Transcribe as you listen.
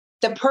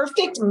The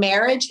perfect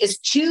marriage is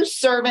two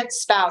servant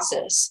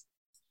spouses.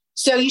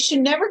 So you should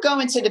never go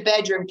into the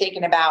bedroom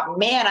thinking about,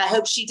 man, I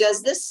hope she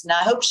does this and I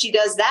hope she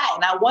does that.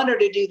 And I want her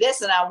to do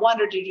this and I want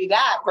her to do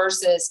that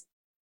versus,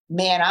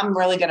 man, I'm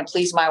really going to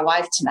please my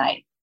wife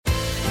tonight.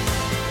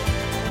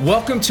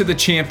 Welcome to The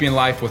Champion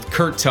Life with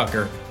Kurt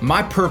Tucker.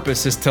 My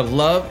purpose is to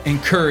love,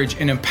 encourage,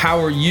 and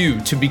empower you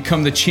to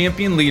become the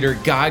champion leader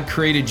God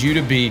created you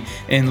to be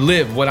and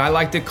live what I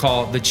like to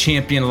call the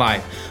champion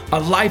life. A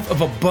life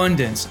of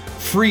abundance,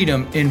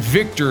 freedom, and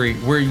victory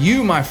where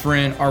you, my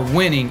friend, are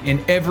winning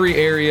in every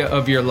area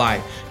of your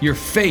life. Your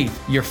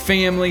faith, your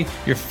family,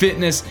 your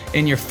fitness,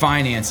 and your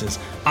finances.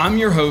 I'm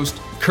your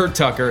host, Kurt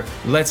Tucker.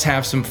 Let's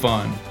have some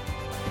fun.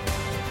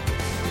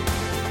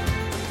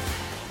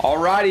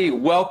 Alrighty,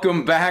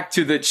 welcome back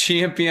to the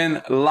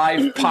Champion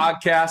Life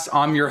podcast.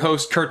 I'm your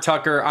host, Kurt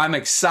Tucker. I'm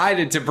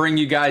excited to bring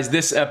you guys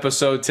this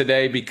episode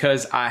today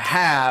because I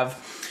have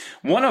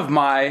one of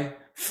my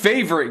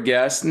favorite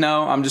guests.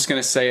 No, I'm just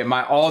going to say it,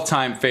 my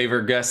all-time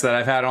favorite guest that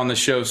I've had on the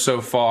show so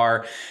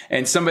far,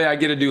 and somebody I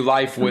get to do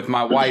life with,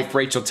 my wife,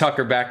 Rachel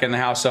Tucker, back in the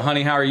house. So,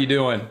 honey, how are you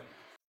doing?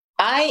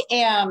 I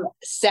am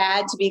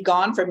sad to be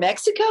gone from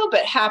Mexico,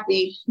 but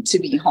happy to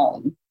be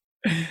home.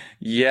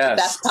 Yes.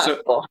 That's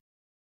possible.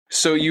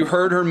 So you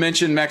heard her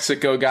mention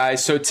Mexico,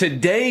 guys. So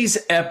today's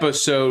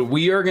episode,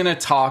 we are going to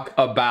talk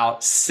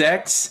about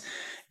sex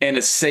in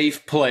a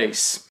safe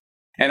place.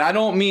 And I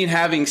don't mean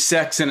having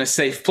sex in a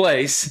safe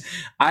place.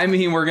 I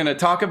mean, we're going to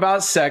talk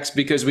about sex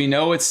because we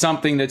know it's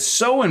something that's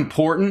so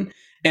important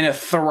in a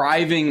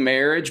thriving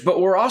marriage, but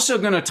we're also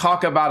going to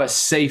talk about a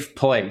safe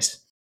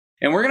place.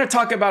 And we're going to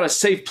talk about a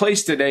safe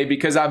place today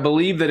because I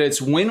believe that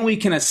it's when we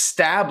can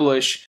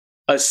establish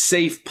a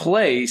safe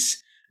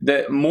place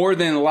that more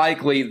than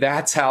likely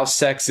that's how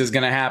sex is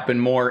going to happen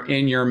more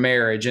in your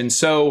marriage. And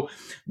so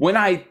what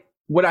I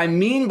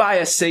mean by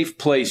a safe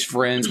place,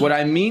 friends, what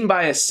I mean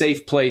by a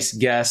safe place,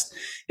 guest,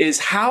 is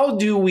how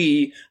do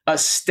we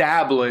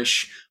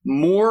establish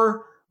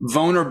more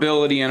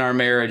vulnerability in our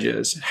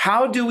marriages?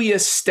 How do we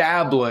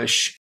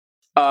establish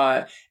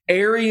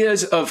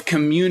areas of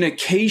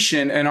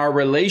communication in our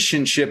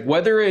relationship,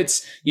 whether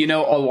it's,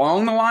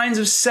 along the lines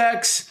of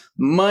sex,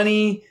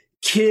 money,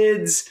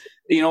 kids,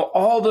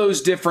 all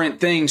those different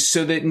things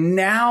so that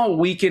now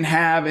we can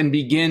have and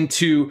begin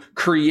to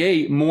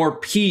create more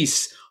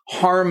peace,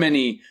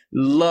 harmony,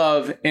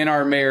 love in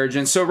our marriage.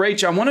 And so,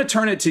 Rach, I want to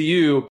turn it to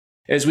you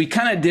as we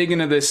kind of dig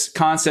into this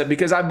concept,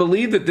 because I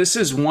believe that this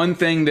is one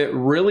thing that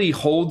really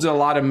holds a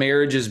lot of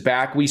marriages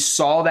back. We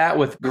saw that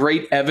with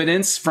great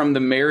evidence from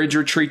the marriage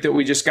retreat that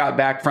we just got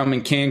back from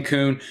in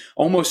Cancun.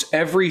 Almost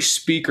every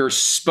speaker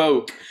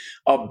spoke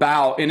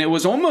about, and it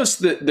was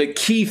almost the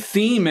key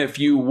theme, if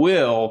you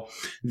will,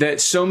 that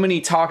so many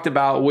talked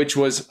about, which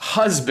was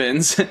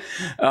husbands.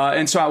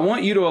 And so I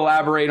want you to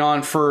elaborate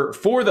on for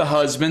the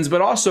husbands,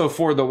 but also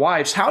for the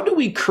wives. How do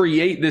we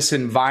create this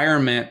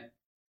environment,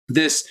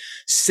 this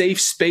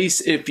safe space,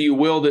 if you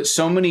will, that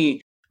so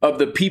many of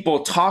the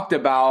people talked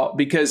about?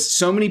 Because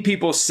so many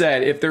people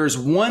said, if there's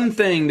one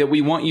thing that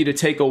we want you to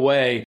take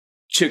away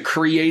to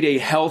create a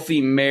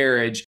healthy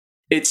marriage,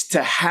 it's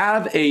to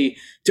have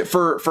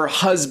for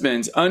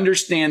husbands,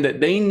 understand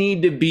that you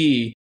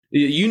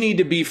need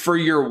to be for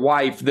your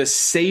wife the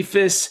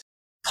safest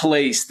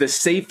place, the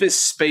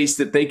safest space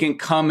that they can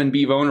come and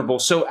be vulnerable.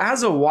 So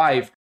as a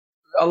wife,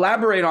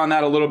 elaborate on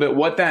that a little bit,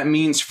 what that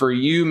means for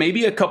you,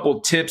 maybe a couple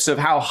tips of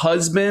how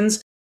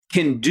husbands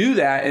can do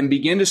that and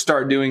begin to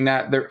start doing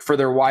that for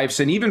their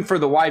wives, and even for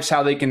the wives,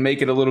 how they can make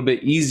it a little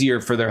bit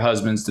easier for their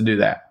husbands to do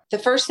that. The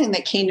first thing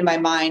that came to my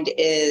mind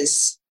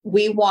is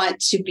we want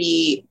to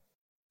be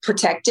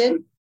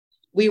protected.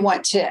 We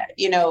want to,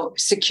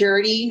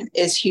 security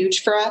is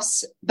huge for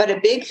us. But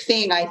a big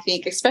thing, I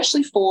think,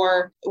 especially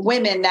for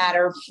women that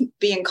are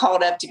being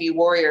called up to be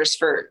warriors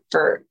for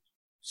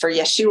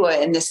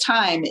Yeshua in this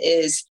time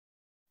is,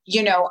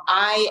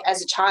 I,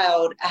 as a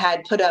child,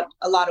 had put up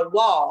a lot of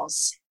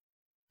walls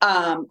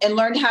and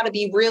learned how to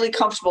be really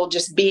comfortable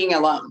just being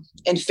alone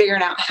and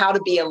figuring out how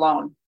to be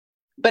alone.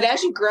 But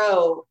as you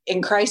grow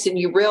in Christ and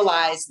you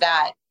realize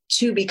that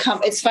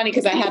it's funny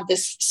because I have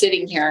this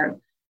sitting here,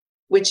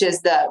 which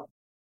is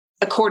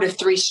a cord of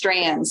three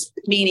strands,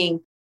 meaning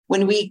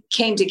when we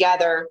came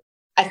together,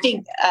 I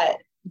think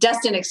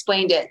Dustin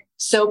explained it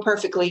so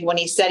perfectly when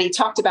he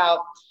talked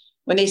about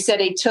when they said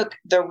he took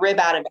the rib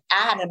out of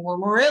Adam, when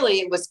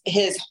really it was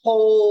his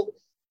whole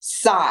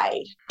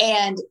side.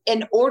 And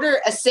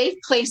a safe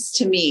place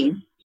to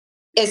me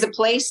is a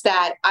place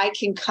that I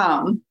can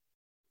come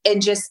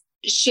and just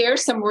share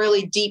some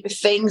really deep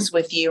things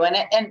with you.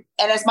 And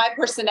as my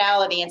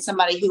personality and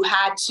somebody who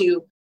had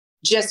to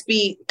just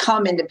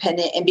become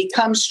independent and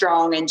become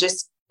strong and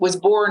just was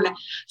born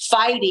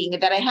fighting,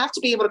 that I have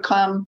to be able to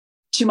come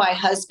to my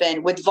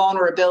husband with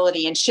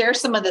vulnerability and share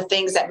some of the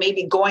things that may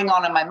be going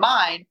on in my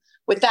mind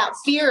without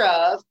fear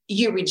of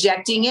you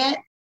rejecting it,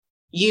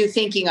 you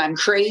thinking I'm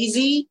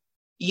crazy,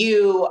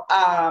 you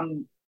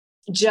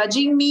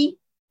judging me.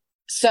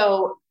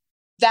 So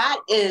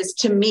that is,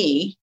 to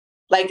me,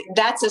 like,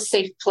 that's a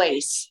safe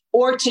place.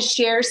 Or to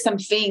share some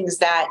things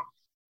that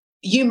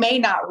you may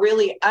not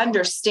really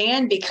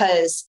understand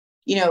because,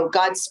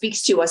 God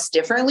speaks to us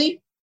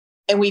differently.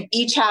 And we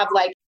each have,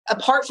 like,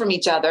 apart from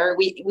each other,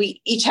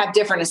 we each have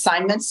different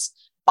assignments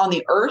on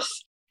the earth.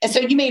 And so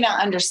you may not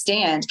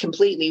understand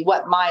completely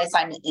what my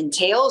assignment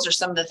entails or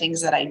some of the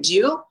things that I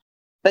do,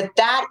 but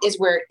that is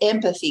where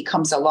empathy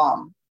comes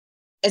along.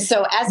 And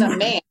so as a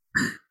man,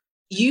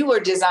 you were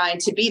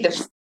designed to be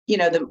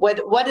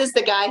what is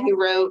the guy who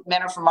wrote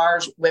Men Are From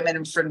Mars, Women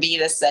Are From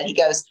Venus said? He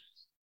goes,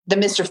 the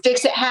Mr.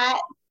 Fix-It hat.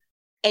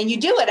 And you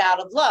do it out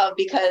of love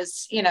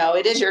because,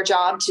 it is your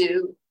job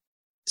to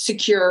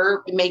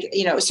make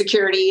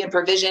security and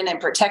provision and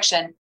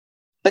protection.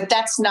 But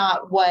that's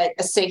not what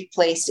a safe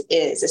place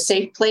is. A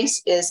safe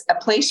place is a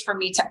place for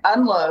me to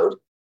unload,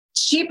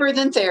 cheaper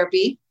than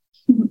therapy,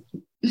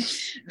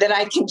 that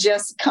I can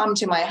just come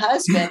to my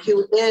husband,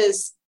 who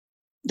is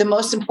the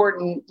most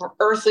important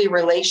earthly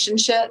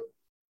relationship,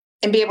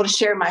 and be able to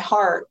share my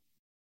heart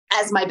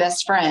as my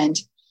best friend,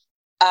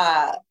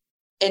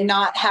 and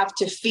not have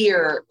to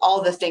fear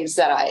all the things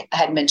that I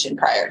had mentioned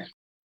prior.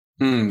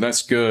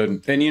 That's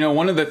good. And,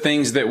 one of the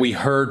things that we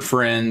heard,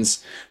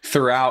 friends,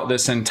 throughout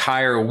this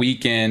entire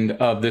weekend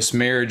of this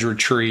marriage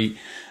retreat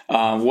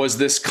was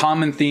this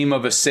common theme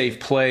of a safe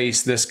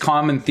place, this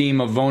common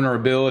theme of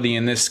vulnerability,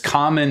 and this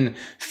common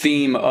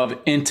theme of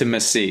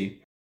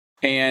intimacy.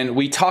 And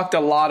we talked a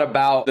lot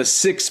about the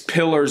 6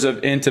 pillars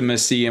of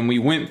intimacy, and we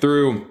went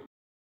through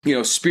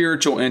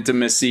spiritual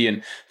intimacy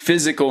and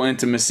physical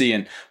intimacy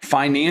and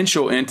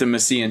financial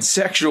intimacy and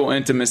sexual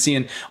intimacy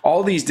and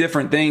all these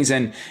different things.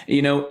 And,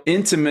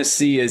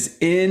 intimacy is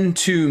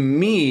into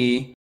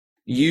me,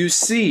 you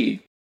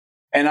see.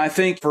 And I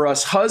think for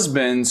us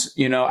husbands,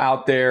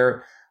 out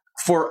there,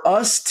 for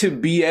us to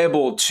be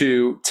able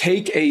to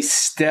take a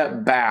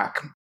step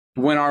back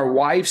when our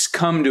wives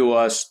come to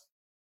us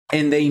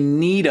and they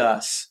need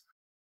us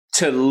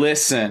to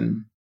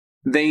listen,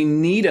 they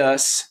need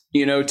us,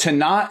 to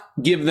not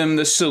give them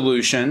the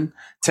solution,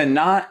 to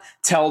not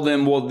tell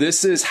them, well,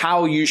 this is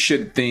how you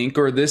should think,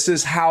 or this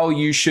is how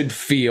you should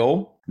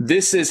feel.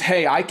 This is,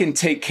 hey, I can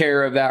take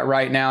care of that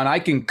right now, and I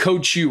can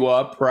coach you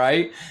up,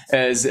 right?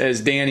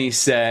 As Danny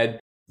said,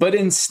 but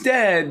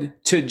instead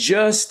to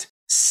just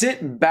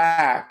sit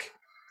back,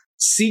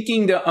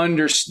 seeking to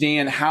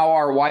understand how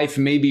our wife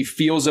maybe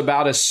feels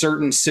about a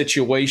certain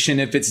situation,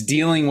 if it's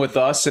dealing with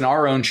us and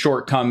our own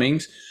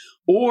shortcomings,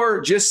 or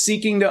just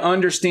seeking to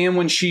understand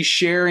when she's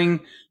sharing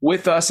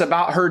with us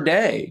about her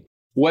day,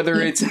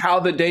 whether it's how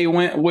the day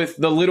went with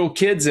the little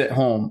kids at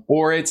home,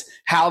 or it's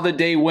how the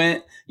day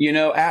went,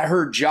 at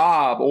her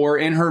job or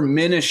in her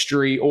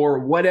ministry, or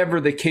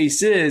whatever the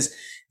case is.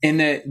 And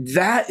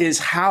that is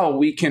how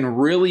we can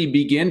really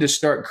begin to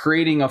start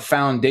creating a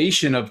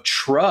foundation of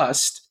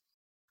trust,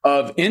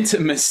 of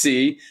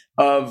intimacy,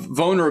 of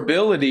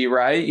vulnerability,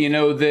 right?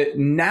 That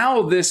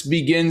now this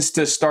begins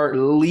to start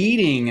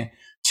leading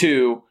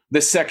to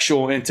the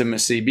sexual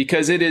intimacy,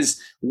 because it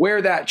is where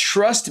that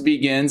trust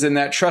begins and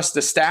that trust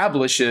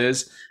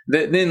establishes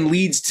that then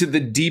leads to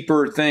the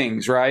deeper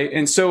things, right?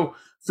 And so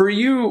for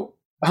you,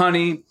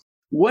 honey,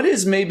 what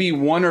is maybe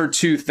 1 or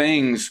 2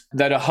 things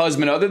that a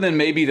husband, other than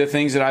maybe the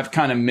things that I've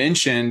kind of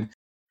mentioned,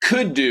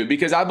 could do?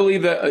 Because I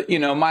believe that,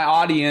 my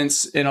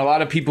audience and a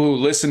lot of people who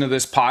listen to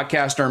this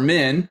podcast are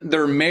men,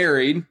 they're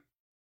married,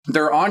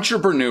 they're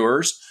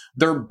entrepreneurs,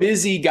 they're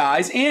busy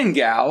guys and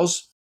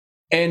gals.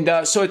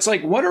 And so it's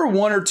like, what are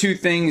 1 or 2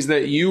 things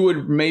that you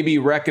would maybe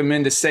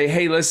recommend to say,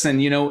 hey, listen,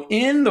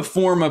 in the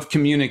form of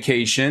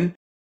communication,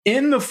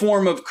 in the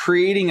form of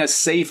creating a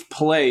safe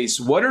place,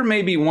 what are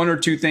maybe 1 or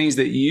 2 things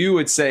that you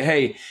would say,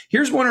 hey,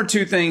 here's 1 or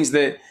 2 things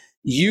that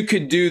you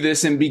could do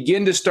this and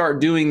begin to start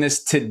doing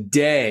this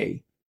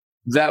today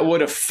that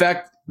would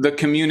affect the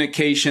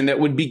communication, that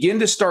would begin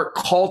to start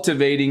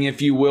cultivating, if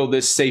you will,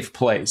 this safe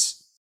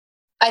place?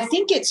 I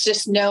think it's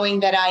just knowing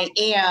that I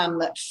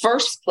am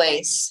first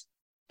place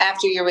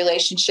after your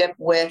relationship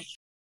with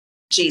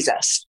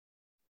Jesus.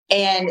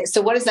 And so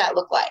what does that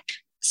look like?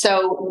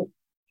 So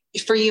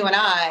for you and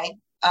I,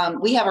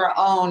 we have our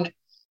own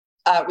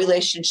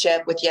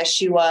relationship with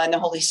Yeshua and the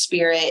Holy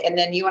Spirit. And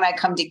then you and I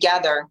come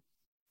together,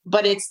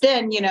 but it's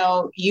then,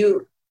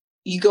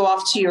 you go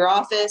off to your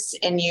office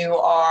and you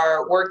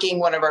are working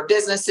one of our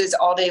businesses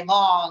all day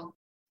long.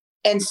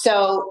 And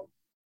so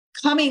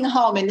coming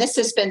home, and this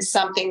has been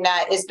something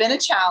that has been a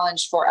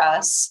challenge for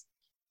us,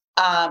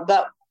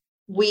 but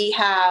we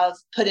have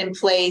put in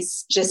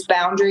place just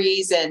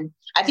boundaries. And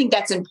I think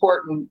that's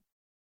important,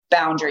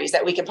 boundaries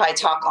that we could probably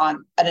talk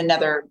on at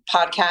another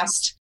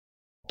podcast,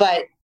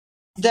 but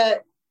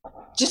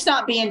just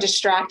not being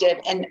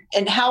distracted,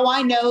 and how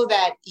I know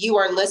that you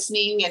are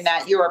listening and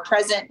that you are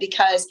present,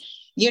 because,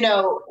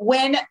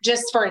 when,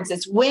 just for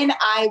instance, when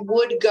I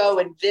would go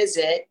and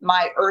visit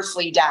my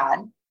earthly dad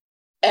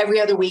every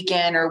other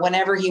weekend or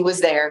whenever he was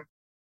there,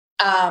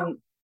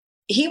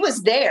 he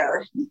was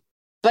there,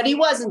 but he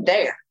wasn't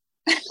there.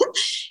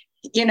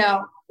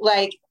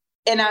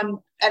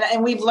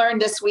 And we've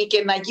learned this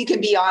weekend, like, you can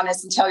be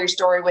honest and tell your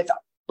story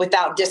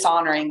without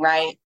dishonoring,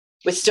 right?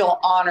 With still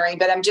honoring,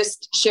 but I'm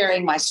just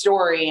sharing my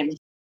story. And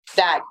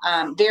that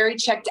very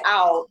checked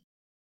out.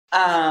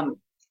 And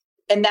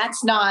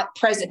that's not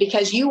present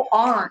because you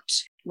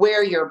aren't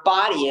where your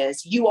body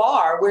is. You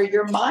are where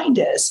your mind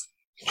is.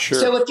 Sure.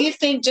 So if you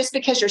think just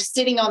because you're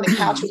sitting on the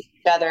couch with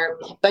each other,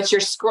 but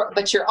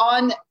you're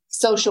on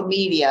social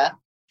media,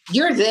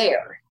 you're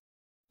there.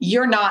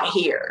 You're not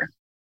here.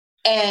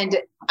 And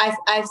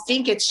I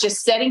think it's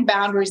just setting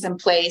boundaries in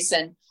place.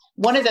 And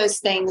one of those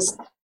things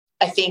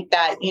I think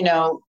that,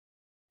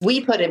 we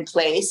put in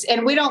place,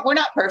 and we're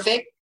not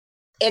perfect.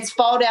 It's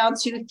fall down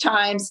 2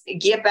 times,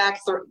 get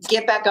back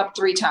up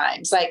 3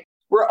 times. Like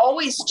we're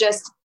always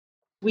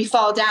we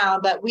fall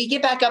down, but we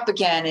get back up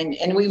again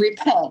and we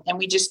repent and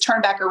we just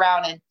turn back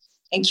around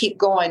and keep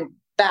going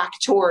back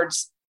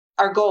towards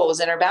our goals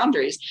and our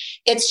boundaries.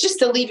 It's just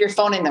to leave your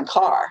phone in the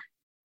car,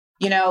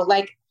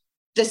 like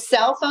the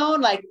cell phone.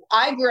 Like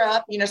I grew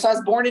up, so I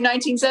was born in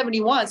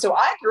 1971. So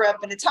I grew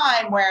up in a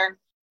time where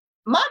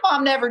my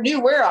mom never knew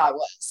where I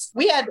was.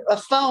 We had a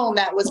phone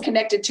that was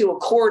connected to a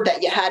cord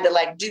that you had to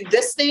like do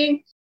this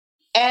thing.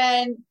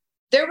 And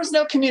there was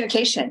no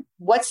communication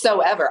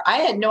whatsoever. I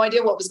had no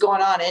idea what was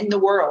going on in the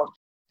world.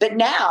 But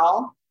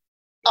now,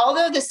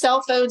 although the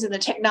cell phones and the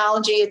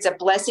technology, it's a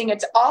blessing,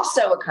 it's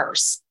also a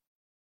curse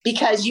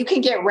because you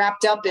can get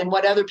wrapped up in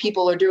what other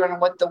people are doing and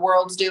what the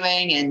world's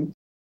doing.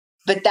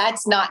 But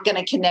that's not going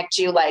to connect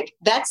you.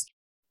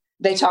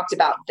 They talked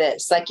about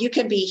this, like you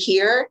can be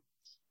here.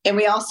 And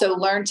we also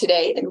learned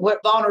today, and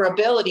what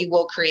vulnerability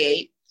will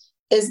create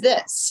is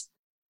this.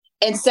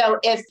 And so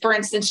if, for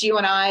instance, you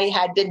and I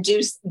had been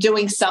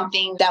doing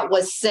something that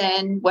was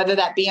sin, whether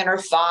that be in our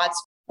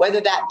thoughts, whether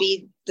that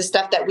be the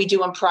stuff that we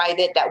do in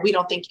private that we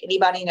don't think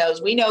anybody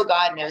knows, we know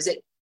God knows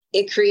it.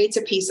 It creates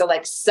a piece of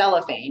like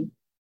cellophane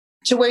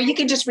to where you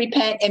can just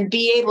repent and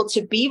be able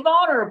to be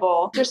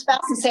vulnerable to your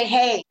spouse and say,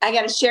 hey, I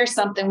got to share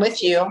something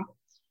with you.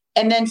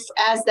 And then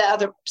as the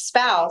other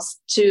spouse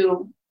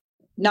to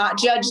not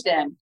judge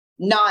them,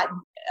 not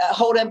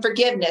hold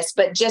unforgiveness,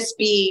 but just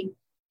be,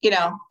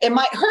 it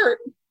might hurt,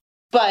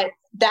 but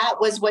that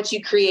was what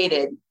you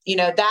created.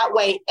 That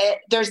way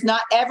there's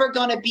not ever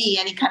going to be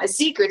any kind of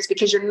secrets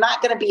because you're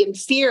not going to be in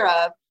fear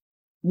of,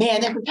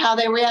 man, that was how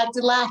they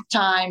reacted last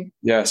time.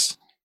 Yes.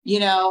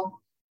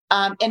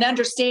 And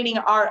understanding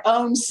our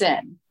own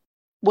sin,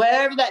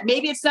 whatever that,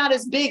 maybe it's not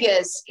as big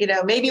as,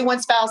 maybe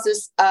one spouse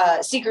is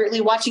secretly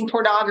watching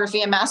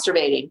pornography and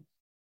masturbating,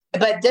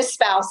 but this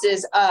spouse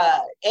is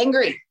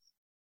angry.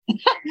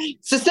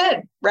 It's a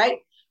sin, right?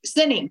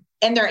 Sinning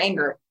in their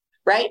anger,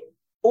 right?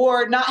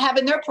 Or not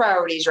having their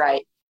priorities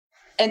right.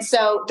 And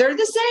so they're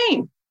the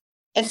same.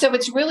 And so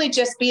it's really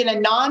just being a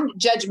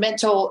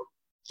non-judgmental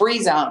free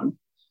zone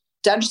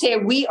to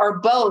understand we are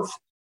both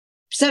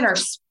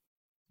sinners.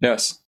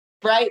 Yes.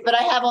 Right. But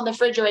I have on the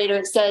refrigerator,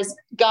 it says,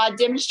 God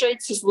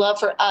demonstrates his love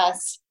for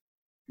us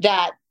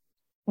that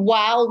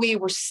while we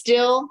were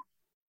still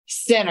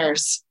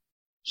sinners,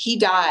 he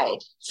died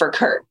for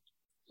Kurt.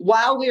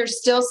 While we are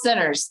still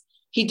sinners,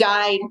 he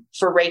died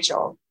for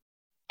Rachel.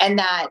 And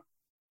that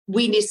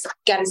we just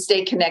got to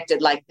stay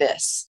connected like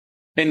this.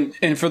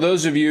 And for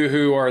those of you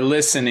who are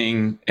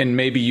listening and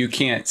maybe you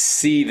can't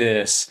see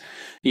this,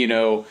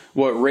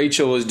 what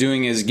Rachel is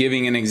doing is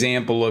giving an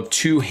example of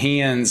 2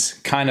 hands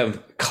kind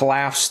of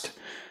clasped,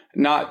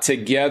 not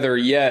together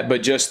yet,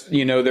 but just,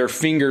 their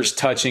fingers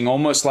touching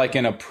almost like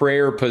in a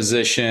prayer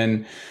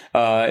position.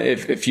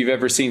 If you've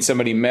ever seen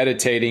somebody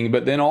meditating,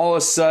 but then all of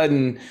a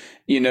sudden,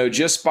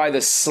 just by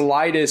the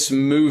slightest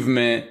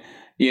movement,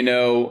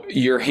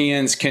 your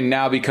hands can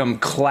now become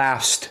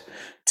clasped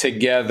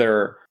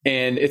together.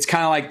 And it's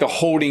kind of like the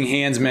holding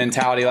hands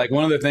mentality. Like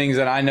one of the things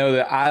that I know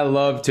that I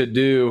love to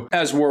do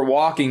as we're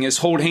walking is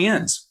hold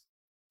hands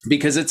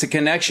because it's a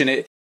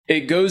connection.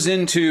 It goes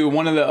into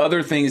one of the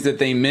other things that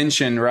they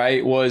mentioned,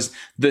 right, was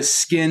the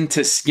skin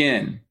to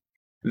skin.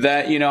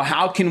 That,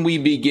 how can we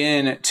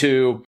begin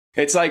to,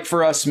 it's like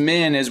for us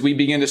men, as we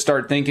begin to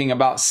start thinking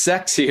about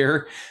sex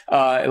here,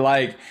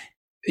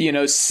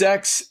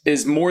 sex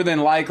is more than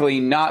likely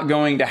not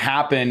going to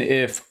happen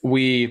if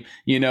we,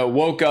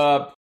 woke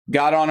up,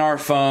 got on our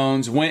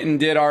phones, went and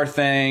did our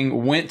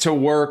thing, went to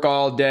work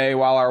all day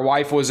while our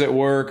wife was at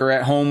work or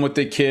at home with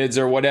the kids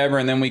or whatever.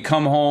 And then we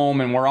come home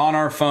and we're on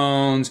our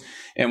phones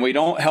and we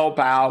don't help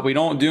out. We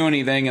don't do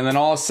anything. And then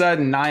all of a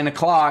sudden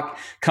 9:00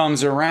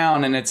 comes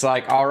around and it's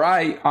like, all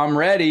right, I'm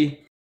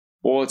ready.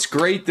 Well, it's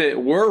great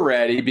that we're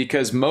ready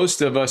because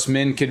most of us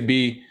men could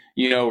be,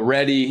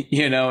 ready,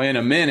 in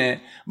a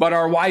minute, but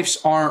our wives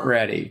aren't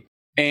ready.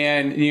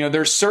 And,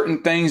 there's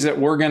certain things that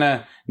we're going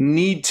to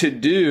need to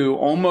do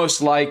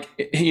almost like,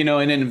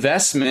 an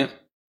investment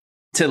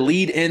to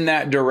lead in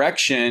that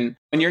direction.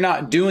 And you're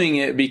not doing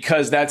it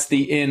because that's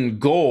the end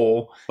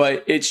goal,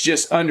 but it's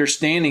just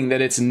understanding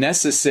that it's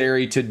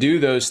necessary to do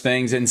those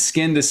things. And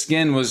skin to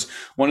skin was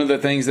one of the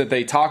things that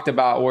they talked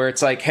about where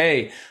it's like,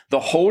 hey, the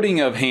holding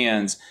of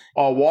hands,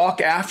 a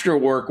walk after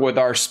work with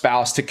our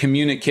spouse to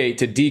communicate,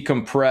 to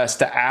decompress,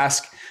 to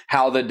ask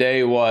how the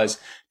day was,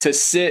 to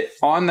sit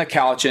on the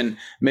couch and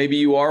maybe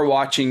you are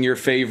watching your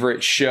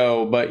favorite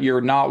show, but you're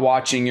not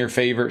watching your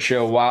favorite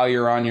show while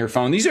you're on your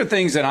phone. These are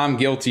things that I'm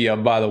guilty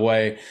of, by the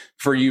way,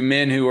 for you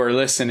men who are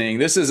listening.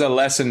 This is a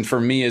lesson for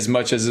me as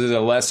much as it is a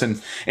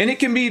lesson. And it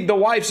can be the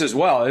wives as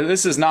well.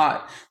 This is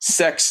not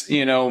sex,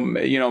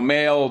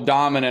 male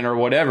dominant or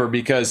whatever,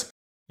 because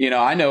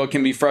I know it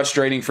can be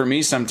frustrating for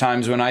me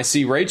sometimes when I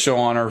see Rachel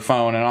on her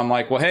phone and I'm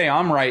like, well, hey,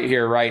 I'm right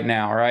here right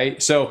now, right?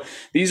 So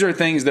these are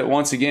things that,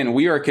 once again,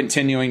 we are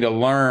continuing to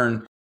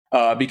learn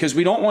because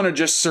we don't want to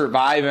just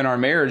survive in our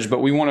marriage, but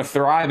we want to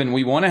thrive and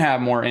we want to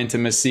have more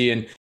intimacy.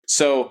 And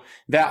so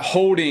that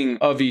holding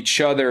of each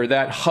other,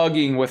 that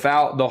hugging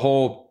without the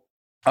whole,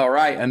 all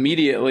right,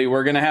 immediately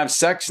we're going to have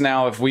sex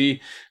now if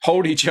we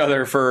hold each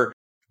other for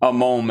a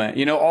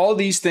moment. All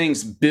these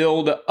things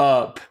build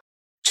up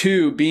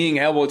to being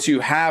able to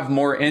have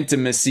more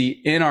intimacy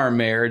in our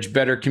marriage,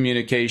 better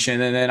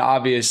communication, and then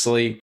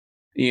obviously,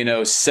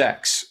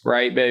 sex,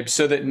 right, babe?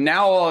 So that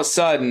now all of a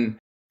sudden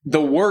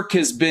the work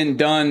has been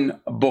done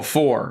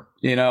before.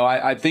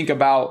 I think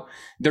about,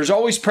 there's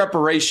always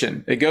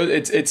preparation.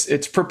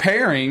 It's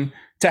preparing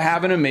to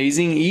have an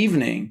amazing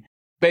evening.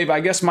 Babe,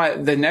 I guess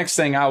the next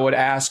thing I would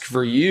ask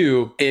for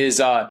you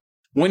is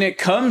when it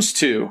comes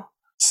to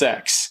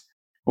sex,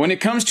 when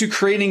it comes to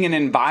creating an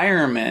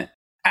environment,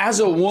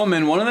 as a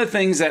woman, one of the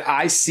things that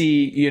I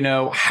see,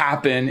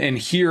 happen and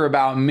hear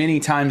about many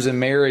times in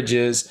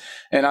marriages,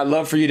 and I'd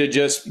love for you to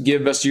just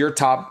give us your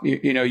top,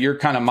 your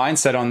kind of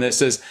mindset on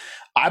this, is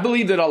I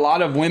believe that a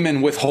lot of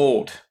women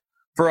withhold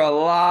for a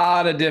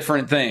lot of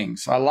different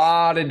things, a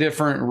lot of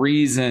different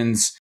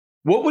reasons.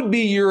 What would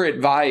be your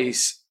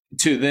advice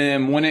to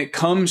them when it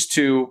comes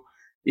to,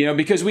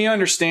 because we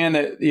understand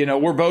that,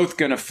 we're both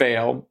going to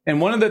fail. And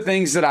one of the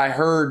things that I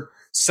heard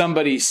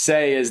somebody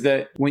say is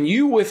that when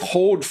you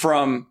withhold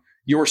from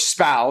your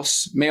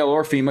spouse, male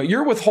or female,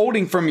 you're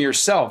withholding from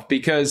yourself,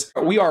 because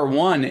we are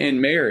one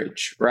in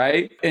marriage,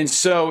 right? And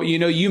so,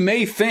 you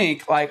may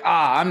think like,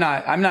 I'm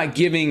not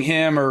giving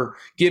him or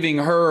giving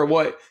her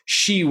what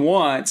she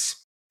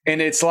wants. And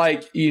it's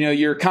like,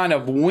 you're kind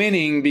of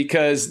winning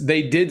because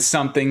they did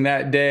something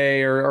that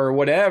day or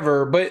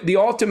whatever. But the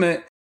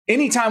ultimate,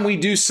 anytime we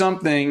do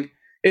something,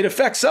 it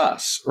affects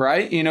us,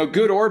 right?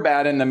 Good or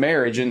bad in the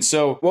marriage. And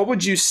so what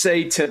would you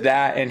say to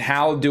that? And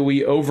how do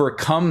we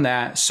overcome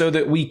that so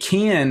that we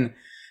can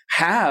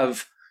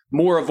have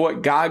more of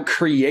what God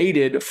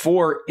created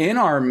for in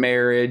our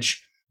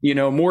marriage,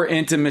 more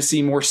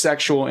intimacy, more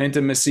sexual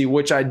intimacy,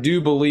 which I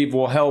do believe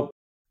will help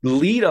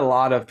lead a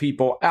lot of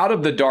people out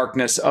of the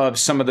darkness of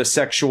some of the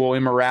sexual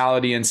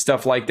immorality and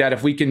stuff like that.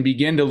 If we can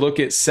begin to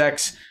look at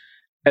sex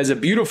as a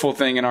beautiful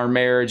thing in our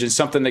marriage and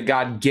something that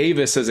God gave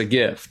us as a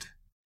gift.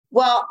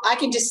 Well, I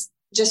can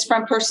just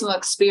from personal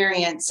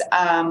experience,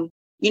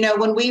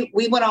 when we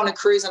went on a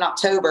cruise in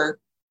October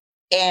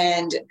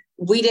and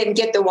we didn't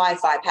get the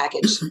Wi-Fi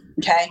package.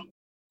 Okay.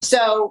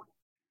 So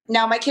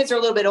now my kids are a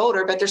little bit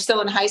older, but they're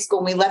still in high school,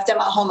 and we left them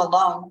at home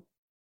alone.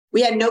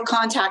 We had no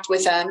contact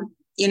with them.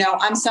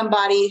 I'm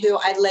somebody who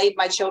I laid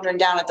my children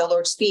down at the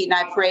Lord's feet and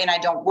I pray and I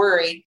don't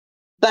worry,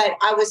 but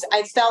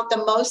I felt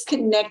the most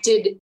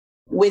connected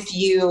with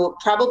you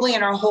probably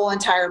in our whole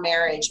entire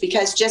marriage,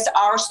 because just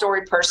our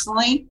story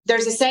personally,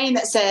 there's a saying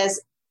that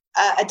says,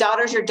 a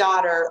daughter's your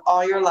daughter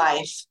all your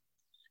life.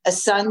 A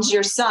son's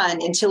your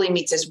son until he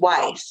meets his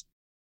wife.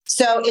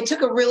 So it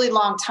took a really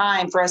long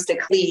time for us to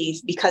cleave,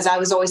 because I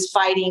was always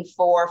fighting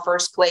for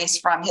first place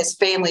from his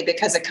family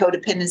because of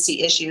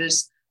codependency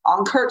issues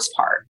on Kurt's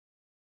part.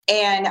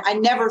 And I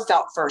never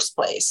felt first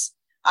place.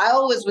 I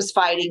always was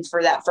fighting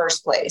for that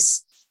first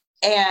place.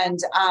 And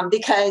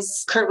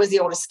because Kurt was the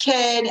oldest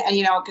kid,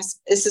 and, because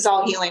this is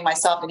all healing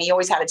myself, and he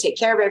always had to take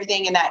care of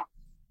everything, and that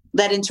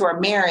led into our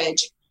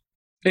marriage.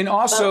 And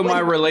also my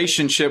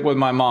relationship with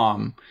my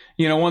mom,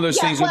 one of those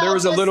things where there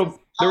was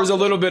a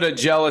little bit of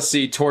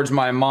jealousy towards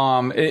my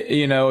mom,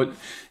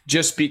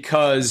 just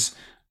because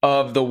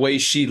of the way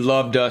she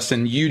loved us,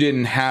 and you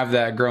didn't have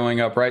that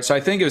growing up. Right. So I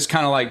think it was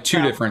kind of like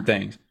two different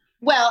things.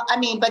 Well,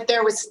 but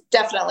there was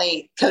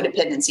definitely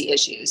codependency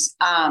issues.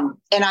 And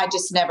I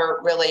just never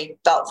really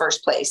felt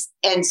first place.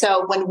 And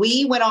so when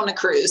we went on the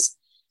cruise,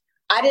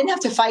 I didn't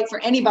have to fight for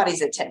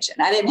anybody's attention.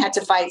 I didn't have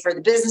to fight for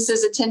the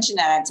business's attention.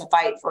 I had to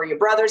fight for your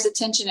brother's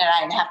attention. And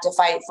I didn't have to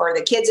fight for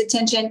the kids'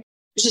 attention. It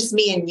was just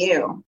me and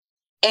you.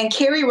 And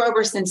Carrie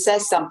Roberson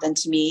says something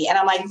to me. And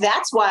I'm like,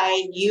 that's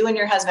why you and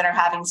your husband are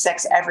having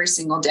sex every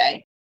single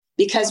day.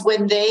 Because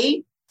when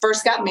they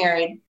first got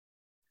married,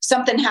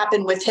 something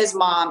happened with his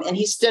mom, and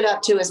he stood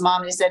up to his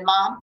mom and he said,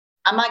 Mom,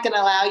 I'm not going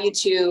to allow you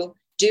to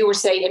do or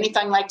say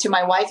anything like to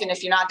my wife. And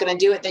if you're not going to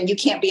do it, then you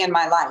can't be in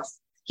my life.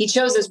 He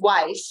chose his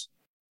wife.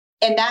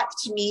 And that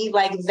to me,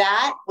 like,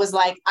 that was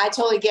like, I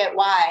totally get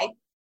why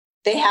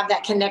they have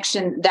that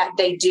connection that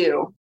they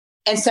do.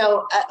 And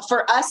so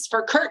for us,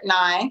 for Kurt and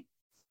I,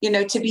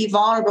 to be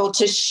vulnerable,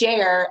 to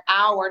share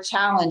our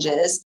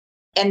challenges,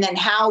 and then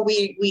how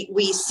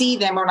we see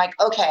them, we're like,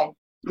 okay,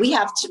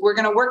 we're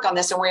going to work on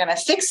this and we're going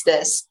to fix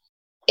this.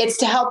 It's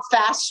to help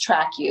fast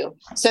track you.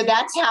 So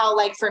that's how,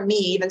 like, for me,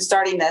 even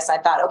starting this, I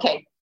thought,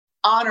 okay,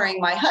 honoring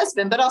my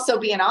husband, but also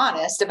being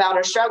honest about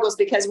our struggles,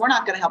 because we're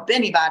not going to help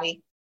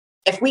anybody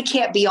if we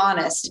can't be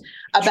honest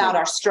about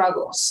our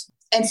struggles.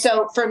 And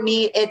so for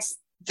me, it's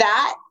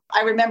that.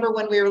 I remember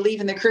when we were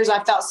leaving the cruise,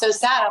 I felt so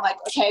sad. I'm like,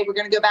 okay, we're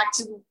going to go back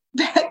to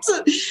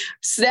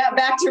snap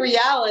back to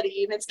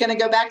reality. And it's going to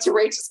go back to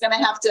Rachel's going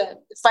to have to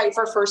fight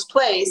for first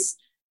place.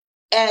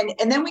 And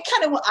then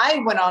I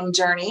went on a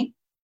journey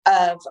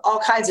of all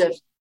kinds of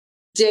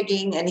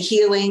digging and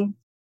healing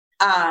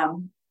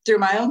through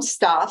my own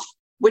stuff,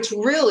 which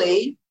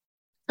really,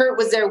 Kurt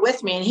was there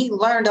with me, and he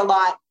learned a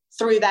lot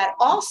through that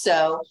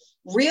also,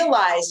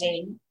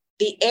 realizing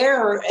the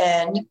error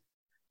in,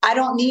 I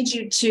don't need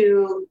you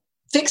to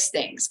fix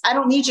things. I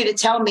don't need you to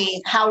tell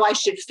me how I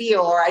should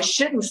feel, or I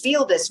shouldn't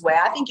feel this way.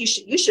 I think you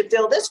should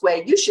feel this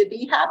way. You should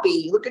be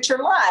happy. Look at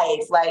your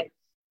life.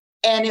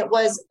 And it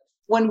was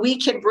when we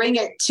could bring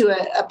it to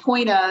a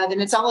point of,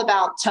 and it's all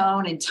about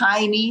tone and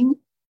timing,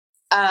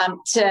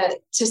 to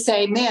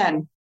say,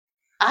 man,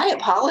 I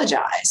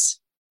apologize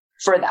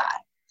for that.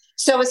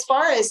 So as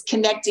far as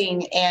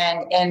connecting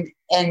and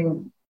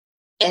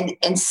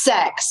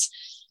sex,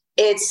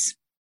 it's,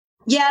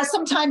 yeah,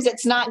 sometimes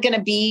it's not going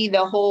to be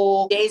the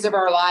whole days of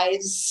our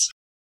lives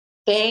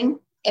thing.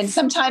 And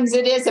sometimes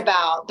it is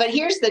about, but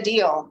here's the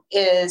deal,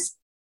 is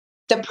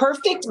the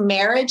perfect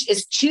marriage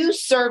is two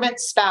servant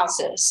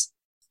spouses.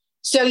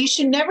 So you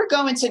should never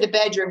go into the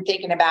bedroom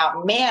thinking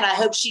about, man, I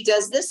hope she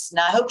does this and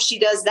I hope she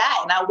does that.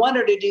 And I want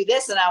her to do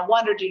this and I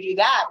want her to do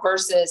that,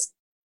 versus,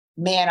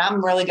 man,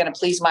 I'm really going to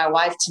please my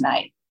wife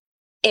tonight.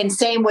 And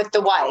same with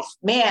the wife,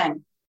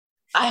 man,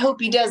 I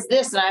hope he does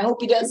this and I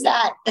hope he does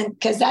that. And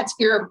because that's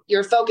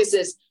your focus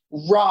is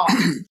wrong.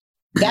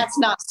 That's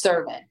not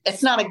servant.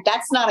 That's not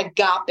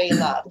agape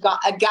love.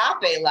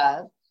 Agape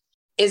love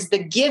is the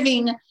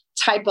giving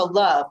type of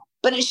love,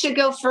 but it should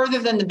go further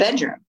than the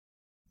bedroom.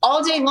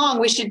 All day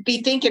long, we should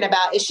be thinking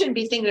about, it shouldn't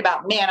be thinking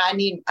about, man, I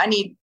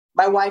need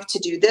my wife to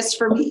do this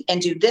for me and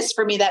do this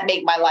for me. That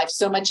make my life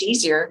so much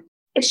easier.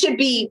 It should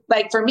be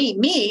like, for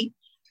me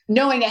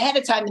knowing ahead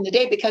of time in the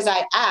day, because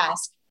I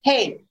ask,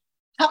 hey,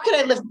 how could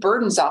I lift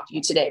burdens off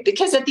you today?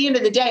 Because at the end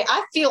of the day,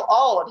 I feel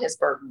all of his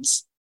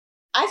burdens.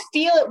 I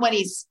feel it when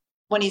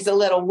he's a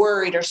little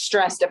worried or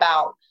stressed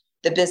about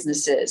the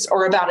businesses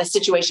or about a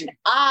situation.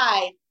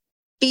 I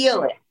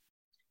feel it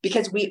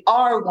because we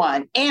are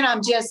one. And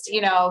I'm just,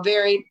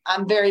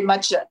 I'm very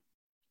much,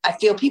 I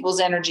feel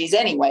people's energies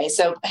anyway.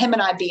 So him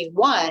and I being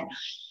one.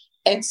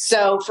 And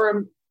so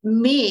for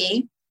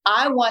me,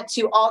 I want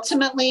to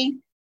ultimately,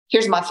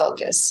 here's my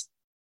focus,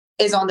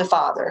 is on the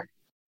Father.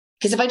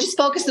 Because if I just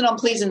focus on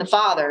pleasing the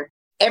Father,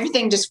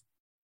 everything just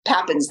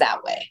happens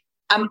that way.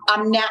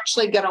 I'm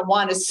naturally going to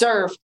want to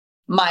serve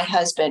my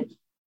husband.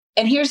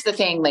 And here's the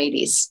thing,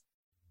 ladies,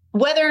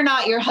 whether or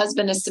not your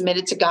husband is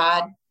submitted to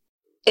God,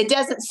 it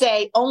doesn't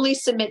say only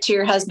submit to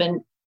your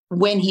husband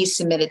when he's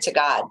submitted to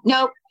God.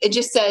 No, it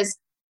just says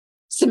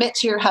submit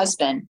to your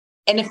husband.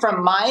 And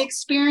from my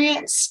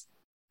experience,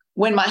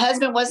 when my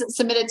husband wasn't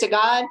submitted to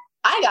God,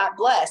 I got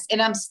blessed, and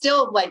I'm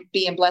still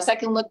being blessed. I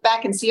can look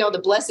back and see all the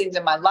blessings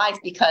in my life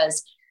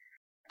because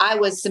I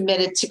was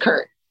submitted to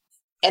Kurt.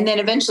 And then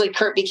eventually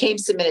Kurt became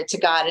submitted to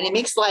God. And it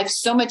makes life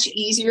so much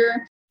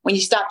easier when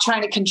you stop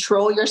trying to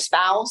control your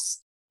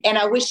spouse. And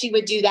I wish he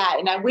would do that.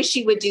 And I wish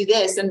he would do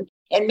this. And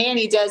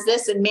Manny does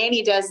this and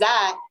Manny does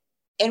that.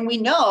 And we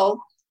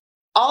know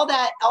all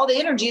the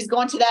energy is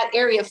going to that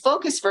area of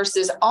focus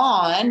versus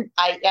on.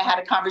 I had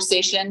a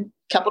conversation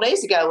a couple of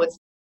days ago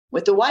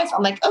with the wife.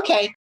 I'm like,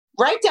 okay,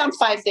 write down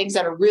 5 things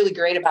that are really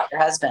great about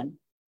your husband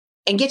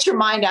and get your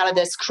mind out of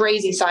this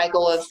crazy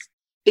cycle of,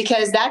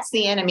 because that's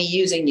the enemy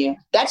using you.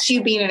 That's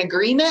you being in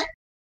agreement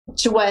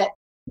to what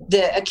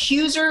the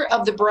accuser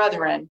of the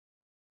brethren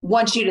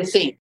wants you to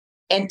think.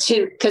 And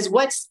because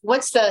what's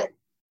the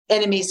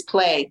enemy's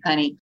play,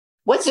 honey?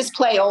 What's his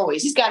play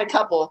always? He's got a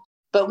couple,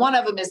 but one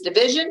of them is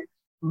division.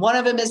 One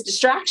of them is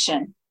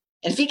distraction.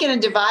 And if he can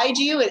divide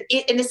you, and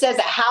it says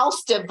a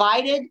house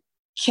divided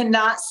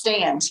cannot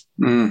stand.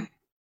 Mm.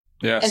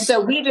 Yes. And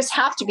so we just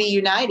have to be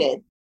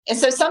united. And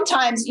so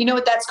sometimes, you know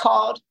what that's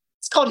called?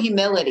 It's called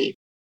humility.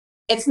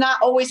 It's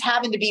not always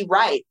having to be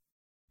right.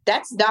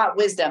 That's not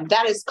wisdom.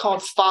 That is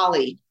called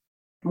folly.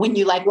 When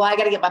you I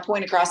got to get my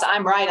point across.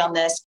 I'm right on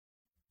this.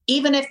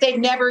 Even if they've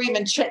never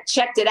even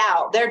checked it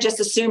out, they're just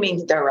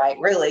assuming they're right.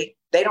 Really,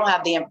 they don't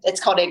have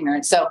it's called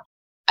ignorance. So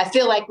I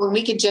feel like when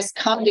we could just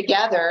come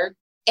together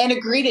and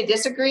agree to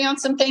disagree on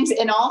some things.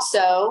 And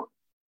also,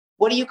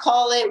 what do you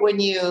call it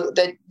when you,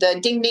 the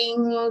ding,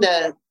 ding,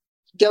 the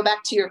go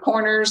back to your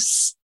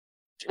corners,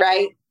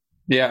 right?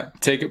 Yeah.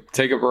 Take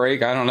a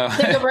break. I don't know.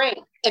 Take a break.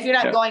 If you're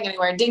not going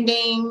anywhere, ding,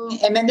 ding.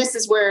 And then this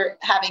is where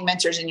having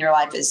mentors in your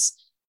life is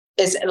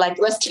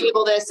let's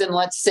table this and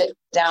let's sit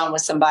down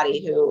with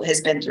somebody who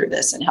has been through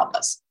this and help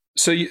us.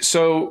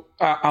 So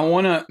I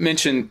want to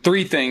mention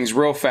 3 things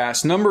real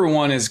fast. Number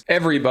 1 is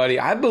everybody.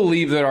 I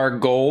believe that our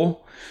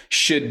goal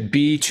should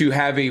be to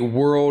have a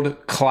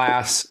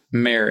world-class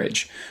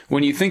marriage.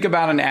 When you think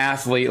about an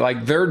athlete,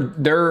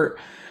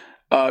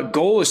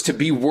 goal is to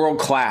be world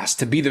class,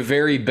 to be the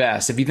very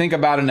best. If you think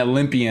about an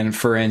Olympian,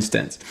 for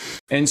instance.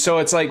 And so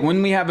it's like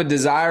when we have a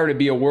desire to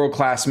be a world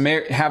class,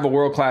 have a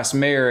world class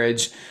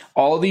marriage,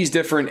 all these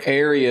different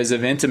areas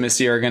of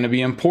intimacy are going to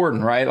be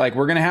important, right? Like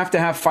we're going to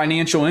have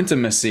financial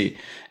intimacy.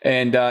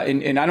 And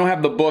I don't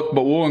have the book,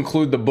 but we'll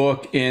include the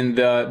book in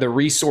the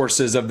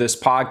resources of this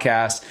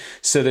podcast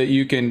so that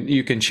you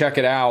can check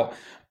it out.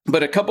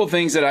 But a couple of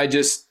things that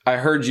I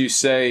heard you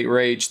say,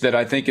 Rach, that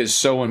I think is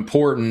so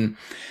important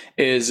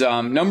is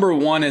number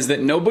one is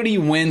that nobody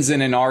wins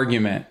in an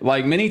argument.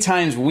 Like many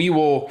times we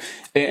will,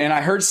 and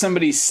I heard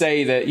somebody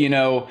say that,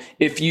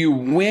 if you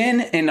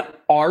win an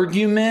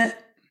argument,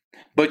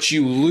 but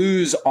you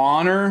lose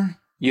honor,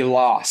 you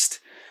lost.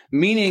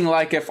 Meaning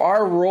like if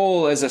our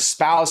role as a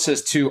spouse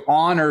is to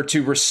honor,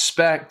 to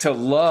respect, to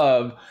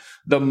love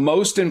the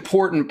most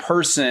important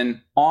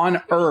person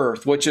on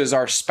earth, which is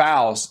our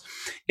spouse.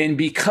 And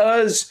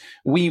because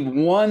we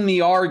won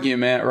the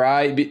argument,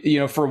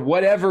 right, for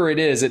whatever it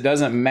is, it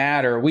doesn't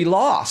matter. We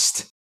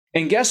lost.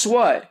 And guess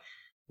what?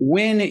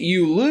 When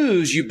you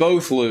lose, you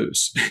both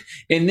lose.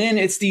 And then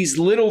it's these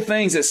little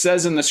things it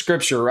says in the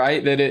scripture,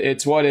 right? That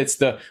it's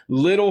the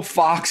little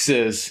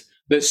foxes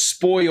that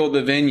spoil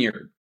the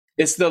vineyard.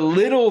 It's the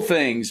little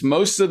things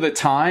most of the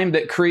time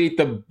that create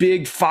the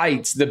big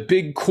fights, the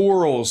big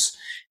quarrels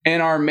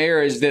in our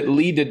marriage that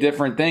lead to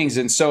different things.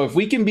 And so if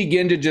we can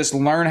begin to just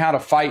learn how to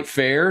fight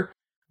fair,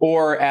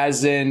 or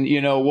as in,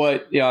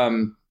 what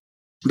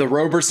the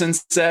Roberson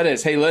said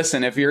is, hey,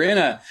 listen, if you're in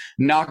a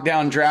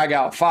knockdown, drag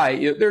out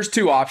fight, there's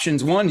two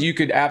options. One, you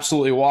could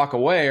absolutely walk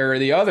away, or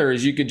the other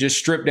is you could just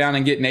strip down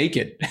and get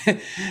naked.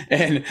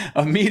 And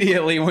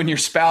immediately when your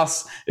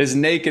spouse is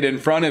naked in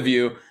front of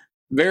you,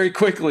 very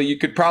quickly, you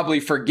could probably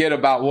forget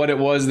about what it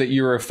was that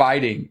you were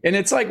fighting. And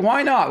it's like,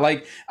 why not?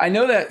 Like, I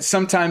know that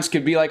sometimes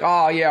could be like,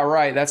 oh, yeah,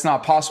 right, that's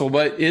not possible.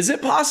 But is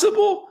it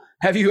possible?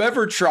 Have you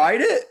ever tried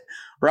it?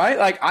 Right?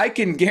 Like, I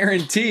can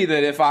guarantee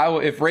that if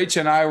Rach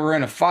and I were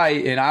in a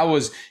fight and I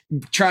was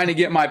trying to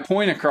get my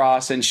point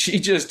across and she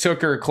just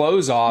took her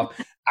clothes off,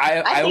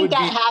 I think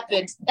that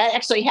happened. That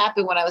actually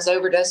happened when I was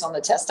overdosed on the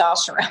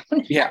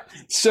testosterone. Yeah.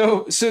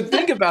 So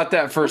think about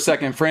that for a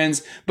second,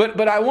 friends.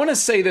 But I want to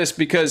say this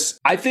because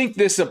I think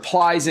this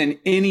applies in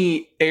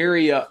any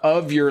area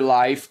of your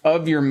life,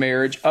 of your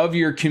marriage, of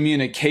your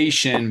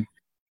communication.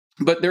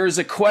 But there is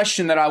a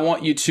question that I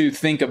want you to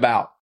think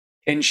about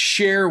and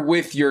share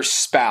with your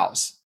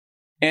spouse.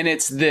 And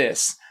it's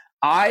this: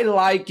 I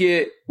like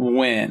it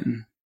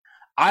when.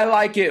 I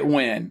like it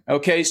when.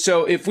 Okay,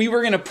 so if we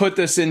were going to put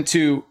this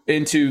into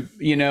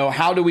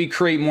how do we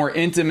create more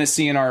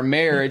intimacy in our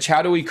marriage?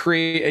 How do we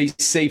create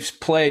a safe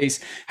place?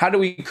 How do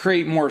we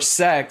create more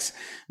sex?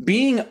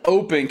 Being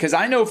open, because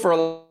I know for a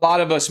lot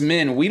of us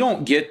men, we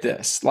don't get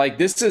this. Like,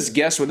 this is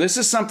guesswork. This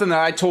is something that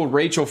I told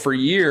Rachel for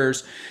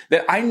years,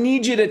 that I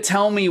need you to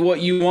tell me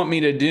what you want me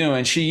to do.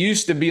 And she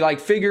used to be like,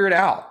 figure it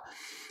out.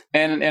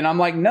 And I'm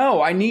like,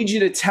 no, I need you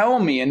to tell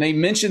me. And they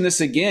mentioned this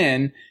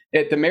again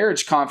at the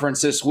marriage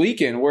conference this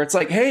weekend, where it's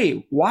like,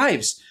 hey,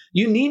 wives,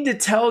 you need to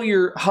tell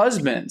your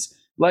husbands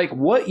like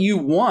what you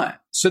want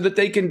so that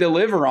they can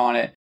deliver on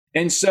it.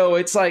 And so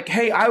it's like,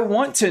 hey, I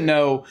want to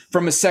know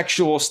from a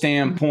sexual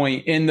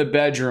standpoint in the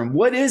bedroom,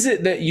 what is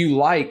it that you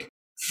like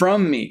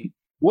from me?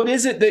 What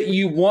is it that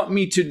you want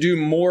me to do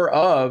more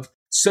of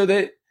so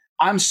that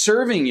I'm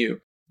serving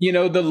you?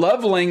 The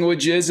love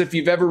languages, if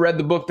you've ever read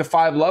the book, The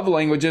 5 Love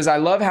Languages, I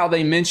love how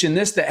they mention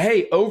this, that,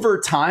 hey, over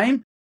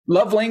time,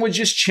 love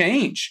languages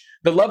change.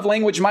 The love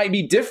language might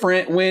be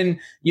different when,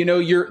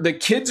 the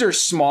kids are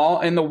small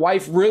and the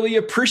wife really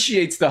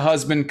appreciates the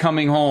husband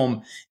coming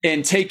home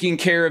and taking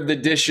care of the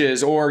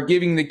dishes or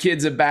giving the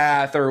kids a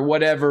bath or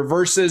whatever,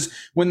 versus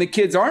when the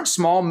kids aren't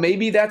small,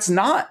 maybe that's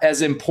not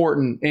as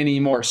important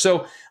anymore.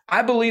 So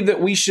I believe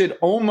that we should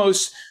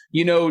almost,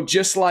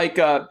 just like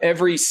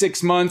every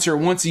 6 months or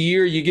once a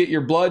year, you get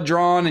your blood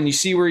drawn and you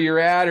see where you're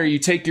at, or you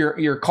take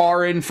your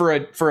car in for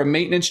a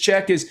maintenance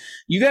check, is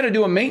you got to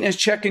do a maintenance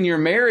check in your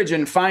marriage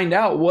and find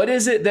out what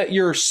is it that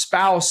your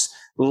spouse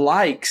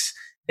likes,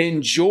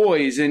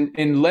 enjoys,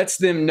 and lets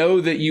them know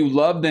that you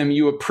love them,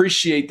 you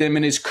appreciate them,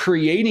 and is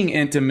creating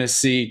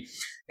intimacy.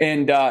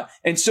 And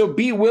so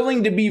be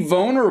willing to be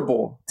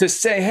vulnerable, to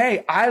say,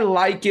 hey, I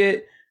like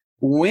it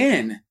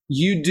when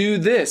you do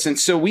this. And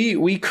so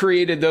we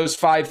created those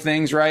 5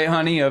 things, right,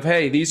 honey, of,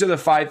 hey, these are the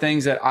 5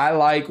 things that I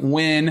like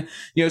when,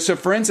 so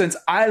for instance,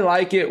 I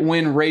like it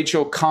when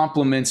Rachel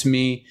compliments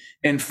me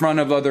in front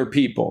of other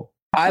people.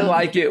 I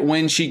like it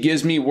when she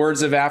gives me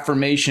words of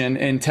affirmation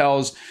and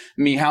tells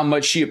me how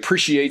much she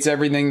appreciates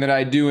everything that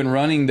I do in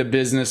running the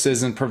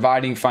businesses and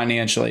providing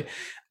financially.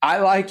 I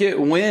like it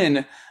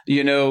when,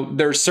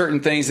 there's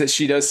certain things that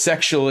she does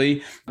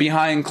sexually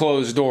behind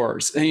closed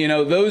doors,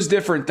 those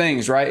different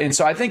things, right? And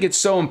so I think it's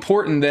so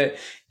important that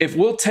if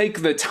we'll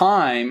take the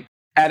time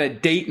at a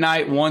date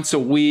night once a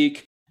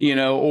week,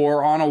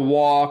 or on a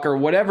walk or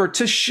whatever,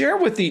 to share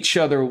with each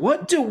other,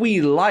 what do we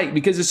like?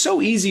 Because it's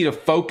so easy to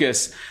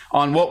focus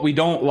on what we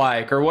don't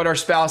like or what our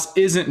spouse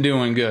isn't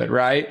doing good,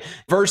 right?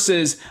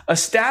 Versus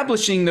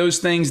establishing those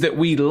things that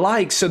we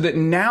like so that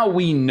now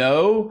we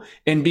know.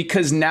 And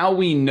because now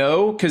we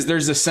know, because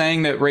there's a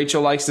saying that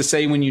Rachel likes to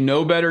say, when you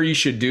know better, you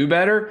should do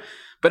better.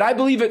 But I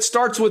believe it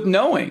starts with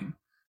knowing.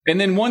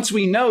 And then once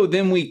we know,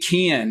 then we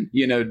can,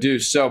 do.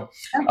 So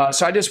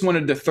I just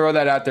wanted to throw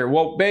that out there.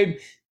 Well, babe,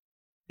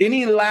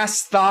 any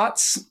last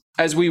thoughts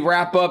as we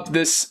wrap up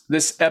this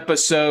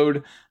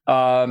episode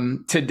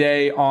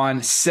today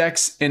on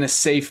sex in a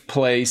safe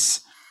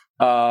place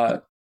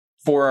for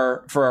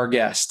our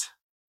guest?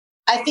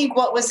 I think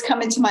what was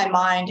coming to my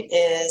mind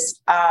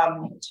is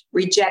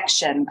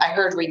rejection. I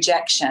heard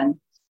rejection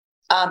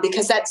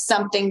because that's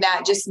something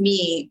that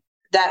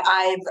that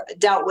I've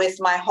dealt with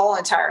my whole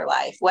entire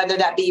life, whether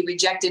that be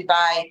rejected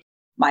by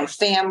my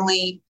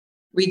family,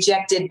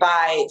 rejected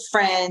by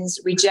friends,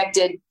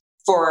 rejected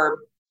for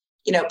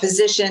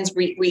positions,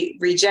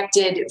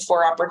 rejected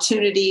for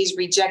opportunities,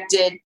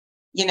 rejected,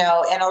 and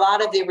a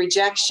lot of the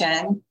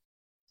rejection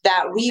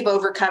that we've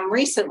overcome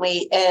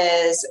recently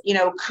is,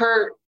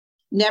 Kurt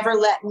never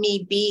let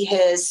me be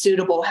his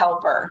suitable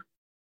helper.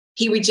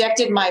 He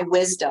rejected my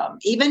wisdom,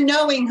 even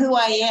knowing who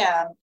I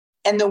am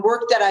and the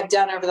work that I've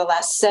done over the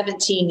last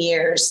 17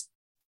 years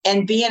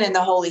and being in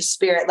the Holy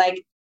Spirit.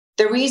 Like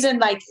the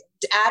reason,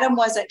 Adam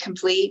wasn't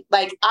complete.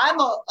 I'm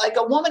a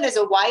woman is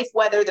a wife,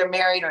 whether they're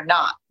married or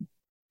not.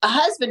 A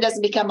husband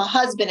doesn't become a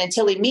husband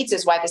until he meets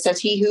his wife. It says,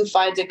 he who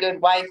finds a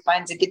good wife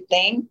finds a good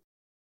thing.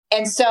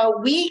 And so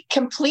we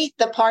complete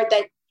the part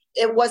that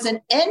it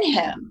wasn't in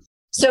him.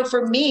 So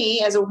for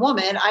me as a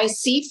woman, I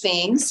see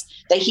things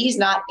that he's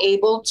not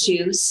able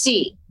to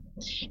see.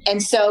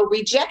 And so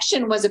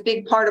rejection was a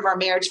big part of our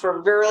marriage for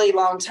a really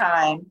long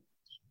time.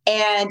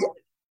 And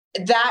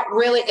that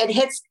really, it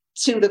hits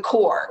to the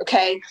core.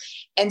 Okay.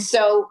 And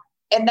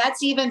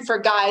that's even for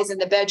guys in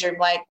the bedroom.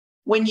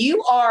 When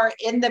you are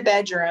in the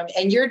bedroom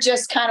and you're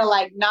just kind of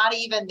not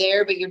even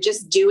there, but you're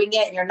just doing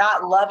it and you're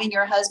not loving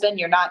your husband,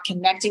 you're not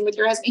connecting with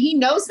your husband, he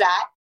knows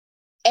that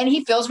and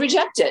he feels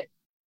rejected.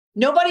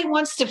 Nobody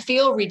wants to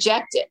feel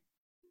rejected.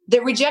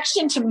 The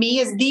rejection to me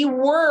is the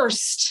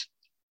worst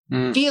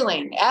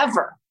feeling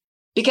ever,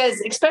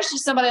 because especially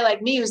somebody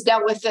like me who's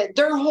dealt with it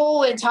their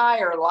whole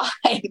entire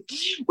life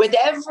with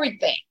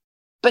everything.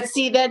 But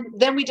see,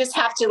 then we just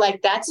have to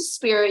that's a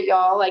spirit,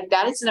 y'all.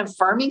 That is an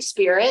affirming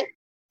spirit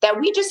that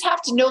we just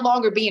have to no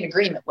longer be in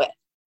agreement with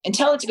and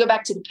tell it to go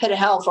back to the pit of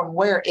hell from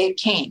where it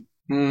came.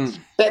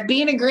 But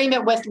be in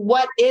agreement with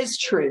what is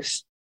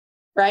truth,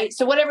 right?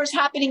 So whatever's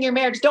happening in your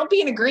marriage, don't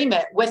be in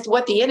agreement with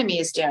what the enemy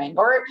is doing,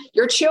 or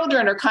your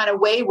children are kind of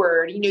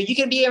wayward. You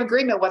can be in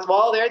agreement with,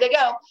 well, there they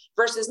go,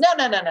 versus no.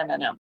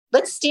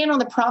 Let's stand on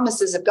the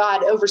promises of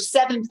God, over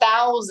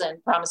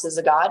 7,000 promises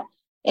of God.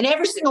 And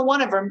every single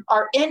one of them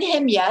are in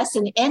him, yes,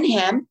 and in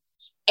him,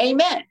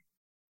 amen.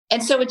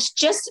 And so it's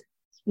just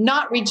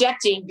not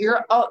rejecting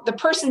the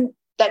person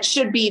that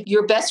should be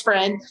your best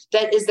friend,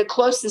 that is the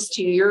closest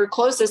to you, your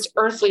closest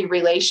earthly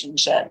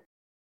relationship,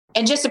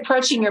 and just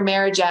approaching your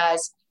marriage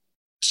as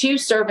two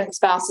servant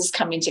spouses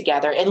coming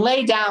together and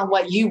lay down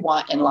what you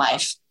want in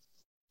life.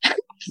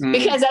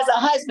 Because as a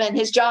husband,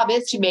 his job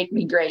is to make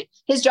me great.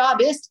 His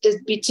job is to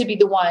be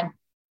the one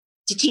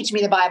to teach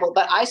me the Bible.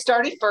 But I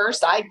started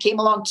first. I came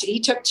along. He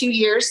took 2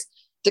 years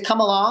to come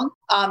along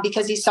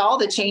because he saw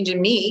the change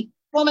in me.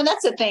 Woman,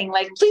 that's the thing.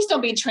 Please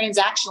don't be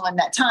transactional in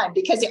that time,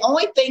 because the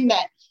only thing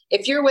that,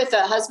 if you're with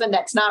a husband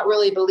that's not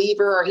really a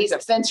believer, or he's a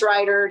fence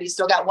rider, and he's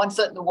still got one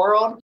foot in the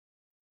world,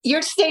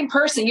 you're the same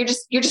person.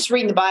 You're just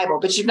reading the Bible,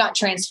 but you've not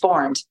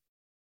transformed,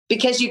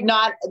 because you've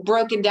not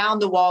broken down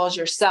the walls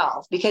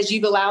yourself, because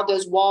you've allowed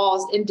those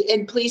walls.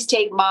 And please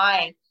take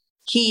my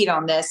heed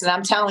on this. And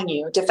I'm telling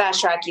you, to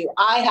fast track you,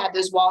 I had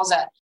those walls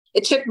that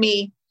it took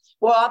me,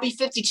 I'll be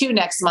 52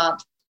 next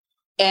month.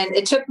 And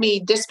it took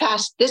me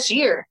this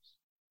year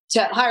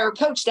to hire a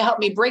coach to help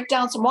me break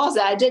down some walls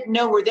that I didn't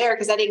know were there,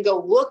 because I didn't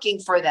go looking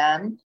for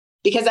them,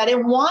 because I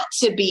didn't want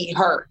to be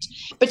hurt.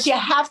 But you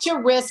have to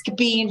risk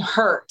being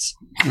hurt.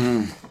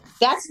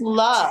 That's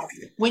love.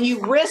 When you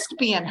risk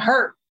being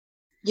hurt,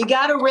 you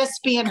got to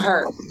risk being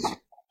hurt.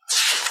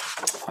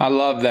 I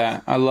love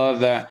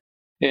that.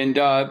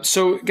 And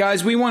so,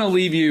 guys, I want to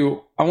leave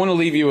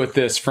you with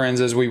this, friends,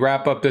 as we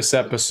wrap up this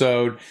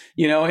episode,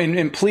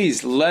 and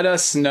please let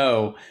us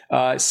know.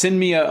 Send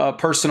me a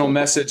personal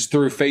message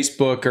through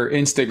Facebook or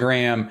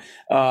Instagram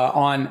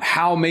on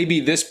how maybe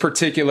this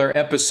particular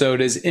episode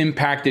has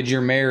impacted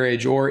your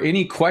marriage, or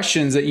any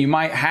questions that you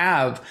might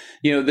have.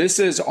 This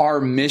is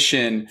our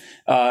mission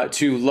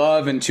to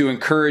love and to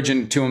encourage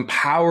and to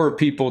empower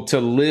people to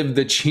live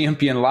the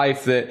champion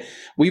life that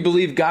we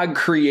believe God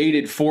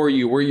created for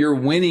you, where you're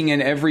winning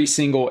in every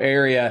single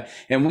area.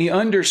 And we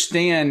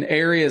understand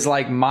areas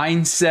like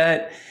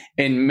mindset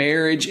and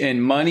marriage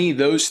and money,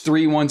 those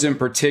three ones in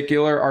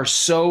particular, are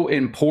so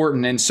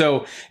important. And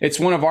so it's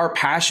one of our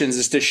passions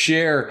is to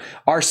share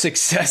our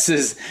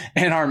successes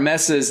and our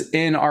messes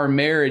in our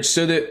marriage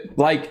so that,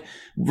 like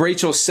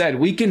Rachel said,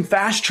 we can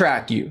fast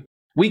track you.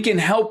 We can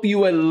help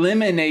you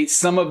eliminate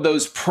some of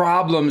those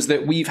problems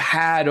that we've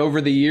had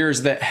over the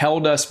years that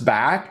held us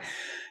back,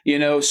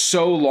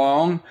 so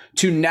long,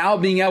 to now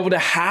being able to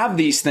have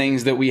these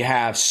things that we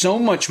have, so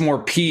much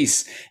more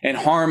peace and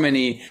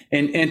harmony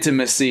and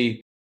intimacy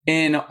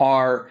in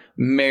our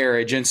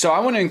marriage. And so I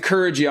want to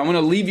encourage you, I want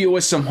to leave you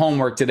with some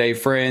homework today,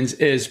 friends,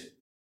 is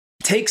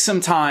take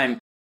some time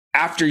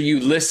after you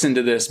listen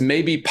to this,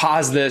 maybe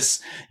pause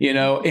this,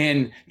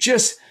 and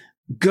just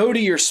go to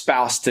your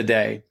spouse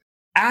today.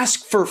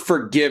 Ask for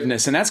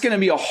forgiveness. And that's going to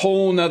be a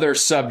whole nother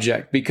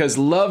subject because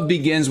love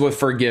begins with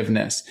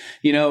forgiveness,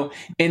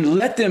 and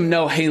let them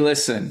know, hey,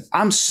 listen,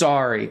 I'm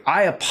sorry.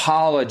 I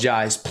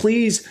apologize.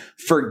 Please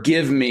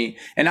forgive me.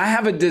 And I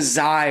have a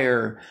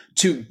desire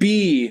to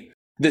be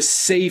the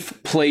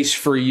safe place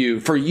for you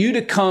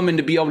to come and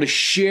to be able to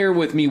share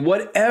with me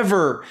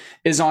whatever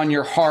is on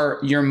your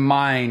heart, your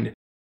mind.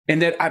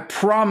 And that I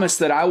promise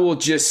that I will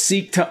just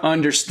seek to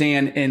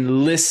understand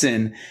and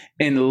listen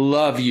and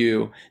love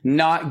you,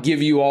 not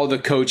give you all the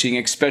coaching,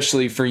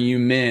 especially for you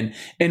men.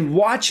 And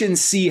watch and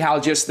see how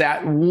just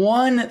that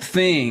one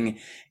thing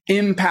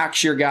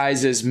impacts your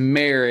guys'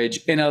 marriage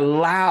and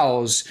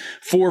allows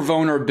for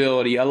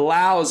vulnerability,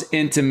 allows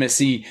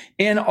intimacy,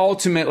 and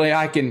ultimately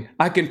I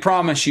can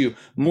promise you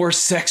more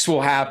sex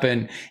will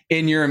happen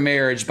in your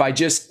marriage by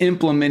just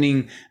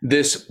implementing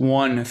this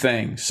one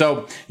thing.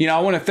 So, I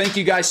want to thank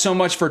you guys so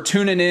much for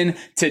tuning in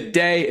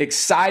today.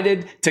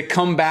 Excited to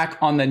come back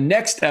on the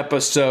next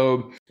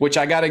episode, which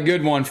I got a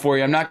good one for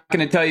you. I'm not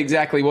going to tell you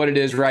exactly what it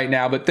is right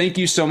now, but thank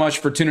you so much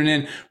for tuning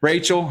in.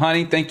 Rachel,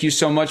 honey, thank you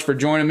so much for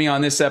joining me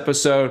on this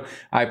episode.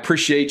 I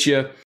appreciate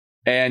you.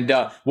 And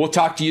we'll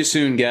talk to you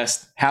soon,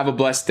 guest. Have a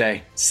blessed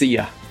day. See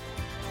ya.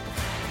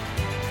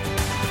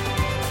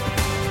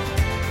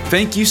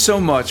 Thank you so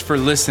much for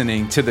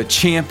listening to the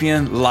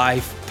Champion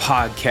Life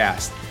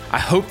Podcast. I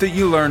hope that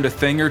you learned a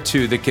thing or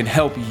two that can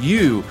help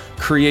you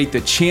create the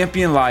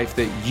champion life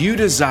that you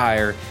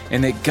desire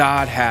and that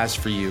God has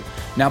for you.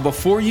 Now,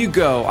 before you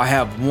go, I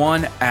have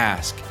one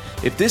ask.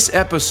 If this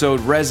episode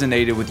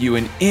resonated with you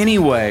in any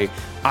way,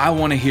 I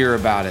want to hear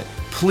about it.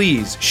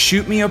 Please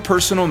shoot me a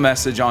personal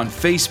message on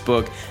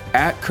Facebook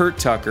at Kurt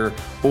Tucker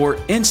or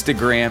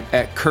Instagram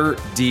at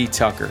Kurt D.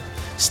 Tucker.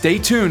 Stay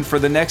tuned for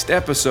the next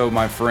episode,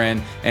 my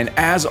friend. And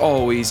as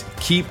always,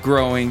 keep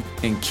growing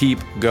and keep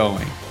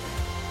going.